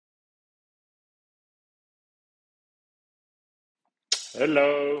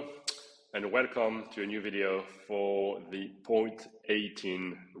Hello and welcome to a new video for the point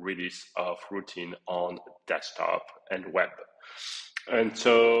 18 release of routine on desktop and web. And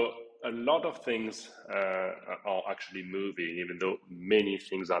so a lot of things are actually moving, even though many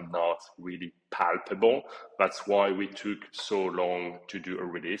things are not really palpable. That's why we took so long to do a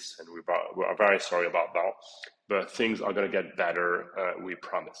release, and we're very sorry about that. But things are going to get better, we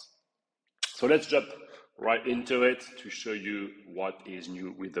promise. So let's jump right into it to show you what is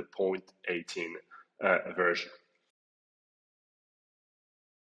new with the point 18 version.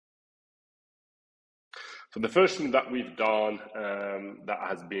 So the first thing that we've done that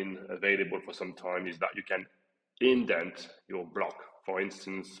has been available for some time is that you can indent your block. For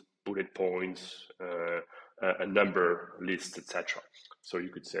instance, bullet points, a number list, etc. So you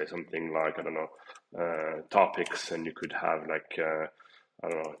could say something like, I don't know, topics, and you could have like, I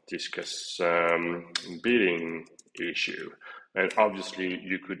don't know, discuss billing issue. And obviously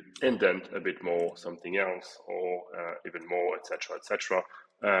you could indent a bit more something else, or even more, etc., etc.,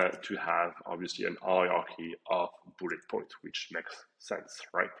 to have obviously an hierarchy of bullet points, which makes sense,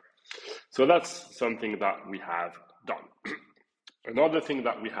 right? So that's something that we have done. Another thing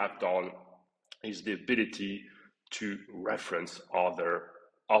that we have done is the ability to reference other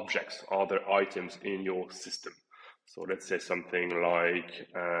objects, other items in your system. So let's say something like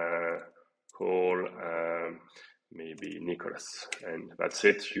call maybe Nicholas, and that's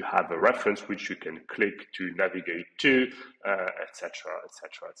it. You have a reference which you can click to navigate to, etc.,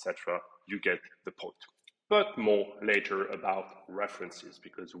 etc., etc. You get the point. But more later about references,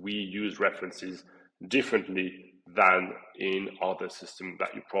 because we use references differently than in other systems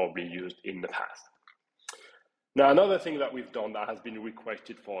that you probably used in the past. Now, another thing that we've done that has been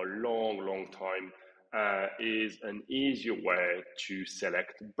requested for a long time is an easier way to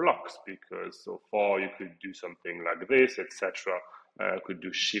select blocks, because so far you could do something like this, etc. Could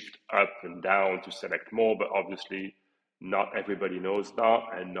do shift up and down to select more, but obviously not everybody knows that,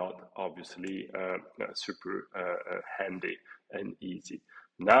 and not obviously super handy and easy.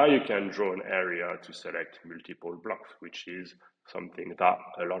 Now you can draw an area to select multiple blocks, which is something that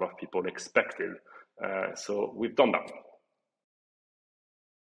a lot of people expected. So we've done that.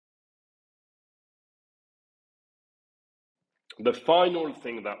 The final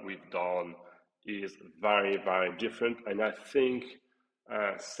thing that we've done is very different, and I think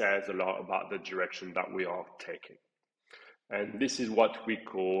says a lot about the direction that we are taking. And this is what we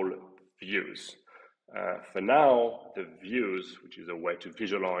call views. For now, the views, which is a way to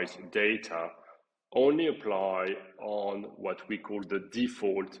visualize data, only apply on what we call the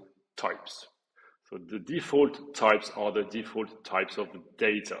default types. So the default types are the default types of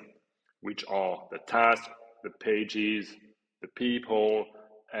data, which are the tasks, the pages, the people,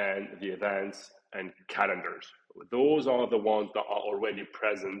 and the events and calendars. Those are the ones that are already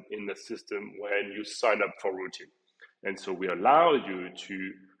present in the system when you sign up for routine. And so we allow you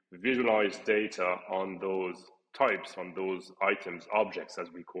to visualize data on those types, on those items, objects as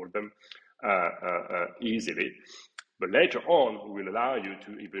we call them, easily. But later on, we will allow you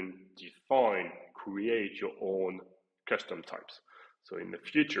to even define, create your own custom types. So in the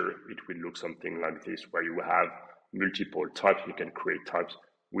future, it will look something like this, where you have multiple types, you can create types.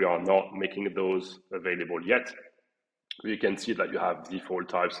 We are not making those available yet. You can see that you have default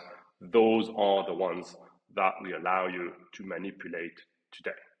types. Those are the ones that we allow you to manipulate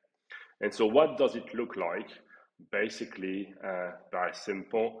today. And so what does it look like? Basically, very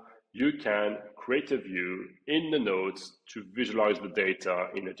simple. You can create a view in the nodes to visualize the data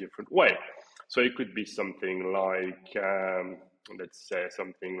in a different way. So it could be something like, let's say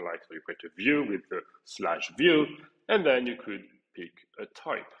something like, so you create a view with the /view, and then you could pick a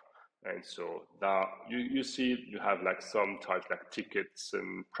type. And so that you see you have like some types like tickets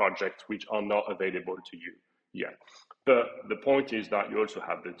and projects which are not available to you yet. But the point is that you also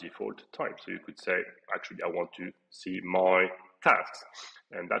have the default type. So you could say, actually, I want to see my tasks.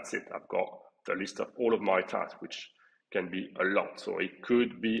 And that's it. I've got the list of all of my tasks, which can be a lot. So it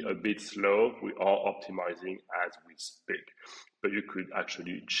could be a bit slow. We are optimizing as we speak. But you could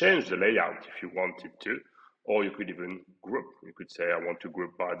actually change the layout if you wanted to, or you could even group. You could say, I want to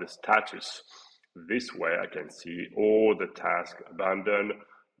group by the status. This way I can see all the tasks abandoned,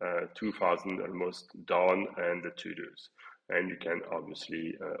 2,000 almost done, and the to-dos. And you can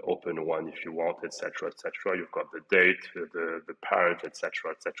obviously open one if you want, etc., etc. You've got the date, the parent,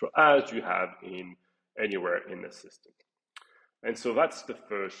 etc., etc., as you have in anywhere in the system. And so that's the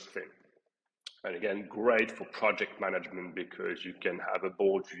first thing. And again, great for project management, because you can have a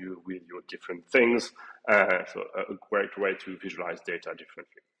board view with your different things. So a great way to visualize data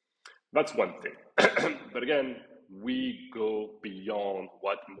differently. That's one thing. But again, we go beyond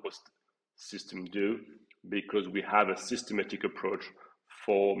what most systems do because we have a systematic approach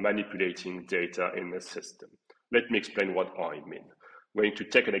for manipulating data in the system. Let me explain what I mean. I'm going to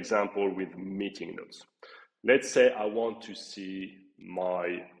take an example with meeting notes. Let's say I want to see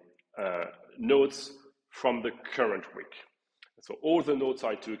my notes from the current week. So all the notes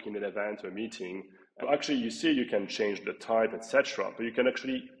I took in an event or meeting, actually you see you can change the type, etc., but you can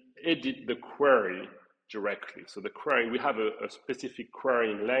actually edit the query directly. So the query, we have a specific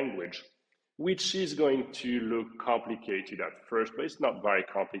querying language, which is going to look complicated at first, but it's not very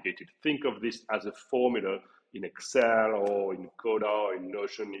complicated. Think of this as a formula in Excel or in Coda or in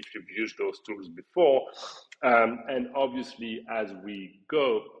Notion if you've used those tools before. And obviously, as we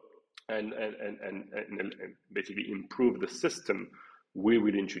go and basically improve the system, we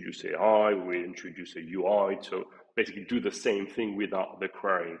will introduce AI, we will introduce a UI to basically do the same thing without the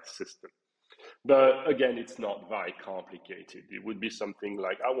querying system. But again, it's not very complicated. It would be something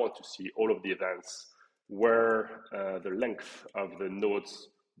like, I want to see all of the events where the length of the nodes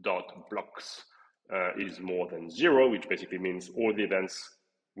dot blocks is more than 0, which basically means all the events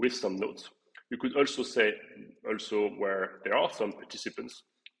with some nodes. You could also say where there are some participants,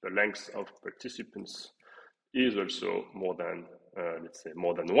 the length of participants is also more than, let's say,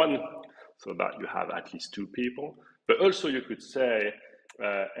 more than 1, so that you have at least 2 people. But also you could say,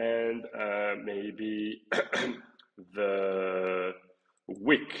 maybe the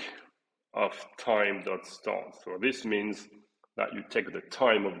week of time dot start. So this means that you take the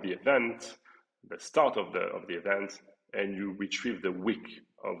time of the event, the start of the event, and you retrieve the week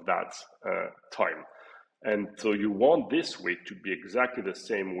of that time. And so you want this week to be exactly the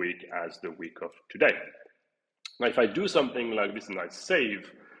same week as the week of today. Now, if I do something like this and I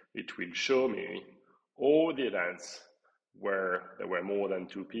save, it will show me all the events where there were more than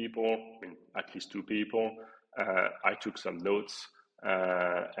 2 people, at least 2 people. I took some notes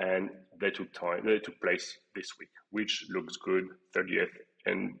and they took place this week, which looks good, 30th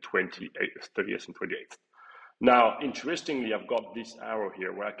and 28th. Now, interestingly, I've got this arrow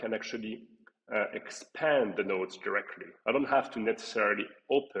here where I can actually expand the notes directly. I don't have to necessarily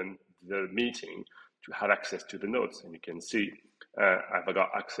open the meeting to have access to the notes. And you can see I've got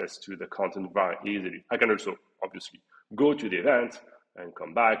access to the content very easily. I can also, obviously, go to the event and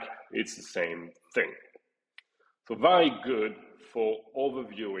come back. It's the same thing. So very good for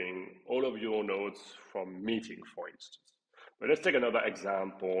overviewing all of your notes from meeting, for instance. But let's take another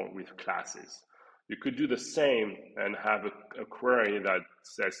example with classes. You could do the same and have a query that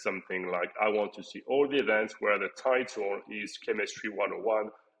says something like, I want to see all the events where the title is Chemistry 101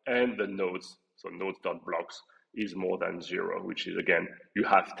 and the notes, so notes.blocks, is more than 0, which is, again, you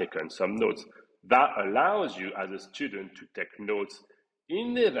have taken some notes. That allows you as a student to take notes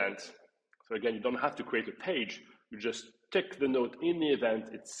in the event. So again, you don't have to create a page. You just take the note in the event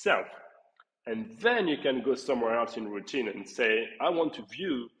itself. And then you can go somewhere else in routine and say, I want to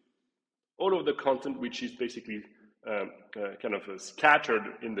view all of the content which is basically kind of scattered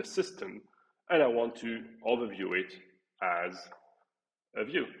in the system, and I want to overview it as a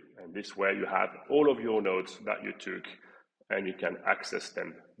view. And this way you have all of your notes that you took and you can access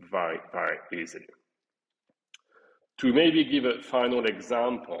them very, very easily. To maybe give a final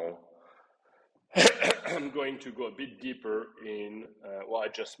example, I'm going to go a bit deeper in what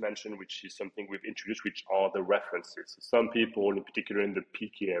I just mentioned, which is something we've introduced, which are the references. Some people, in particular in the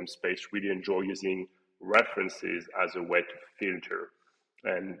PKM space, really enjoy using references as a way to filter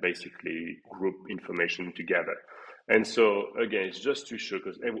and basically group information together. And so, again, it's just to show,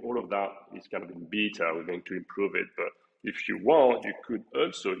 because all of that is kind of in beta, we're going to improve it, but if you want, you could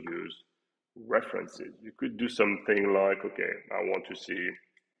also use references. You could do something like, okay, I want to see,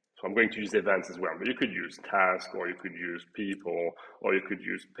 so I'm going to use events as well, but you could use tasks, or you could use people, or you could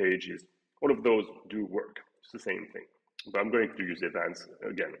use pages. All of those do work. It's the same thing. But I'm going to use events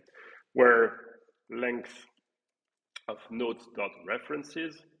again, where length of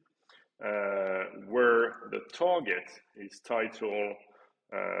notes.references, where the target is title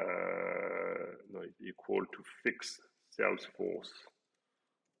equal to fixed Salesforce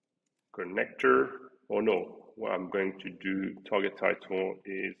connector, or no, what I'm going to do, target title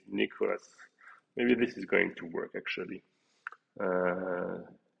is Nicholas. Maybe this is going to work actually.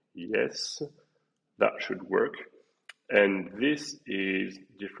 Yes, that should work. And this is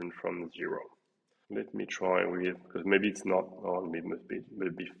different from 0. Let me try with, because maybe it's not, or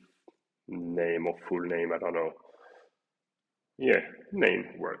maybe name or full name, I don't know. Yeah,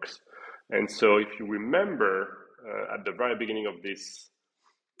 name works. And so if you remember at the very beginning of this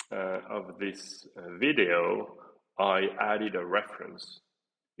video, I added a reference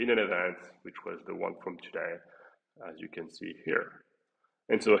in an event, which was the one from today, as you can see here.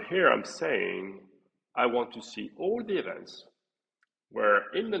 And so here I'm saying I want to see all the events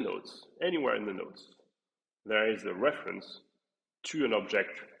where in the notes, anywhere in the notes, there is a reference to an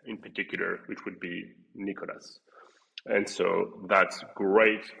object in particular, which would be Nicholas. And so that's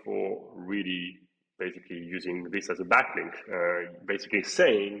great for really basically using this as a backlink, basically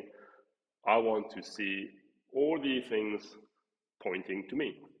saying, I want to see all the things pointing to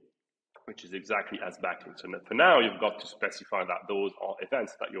me, which is exactly as backlinks. And for now, you've got to specify that those are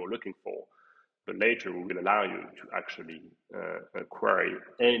events that you're looking for. But later, we will allow you to actually query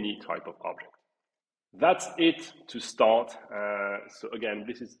any type of object. That's it to start. So again,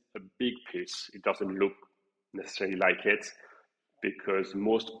 this is a big piece. It doesn't look necessarily like it because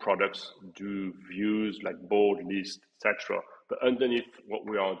most products do views like board, list, etc. But underneath, what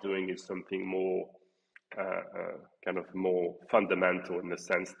we are doing is something more kind of more fundamental in the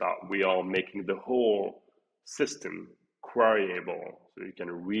sense that we are making the whole system queryable, so you can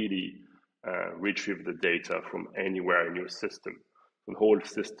really retrieve the data from anywhere in your system. The whole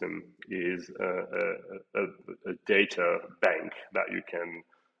system is a data bank that you can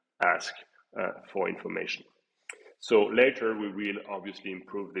ask for information. So later we will obviously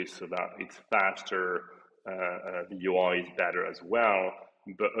improve this so that it's faster, the UI is better as well,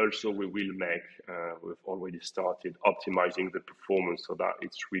 but also we will make, we've already started optimizing the performance so that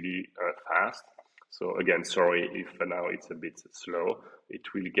it's really fast. So again, sorry if for now it's a bit slow, it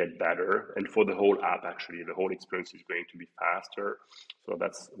will get better. And for the whole app, actually, the whole experience is going to be faster. So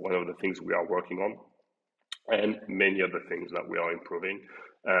that's one of the things we are working on, and many other things that we are improving.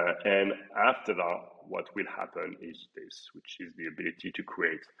 And after that, what will happen is this, which is the ability to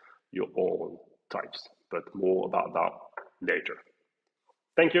create your own types, but more about that later.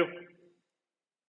 Thank you.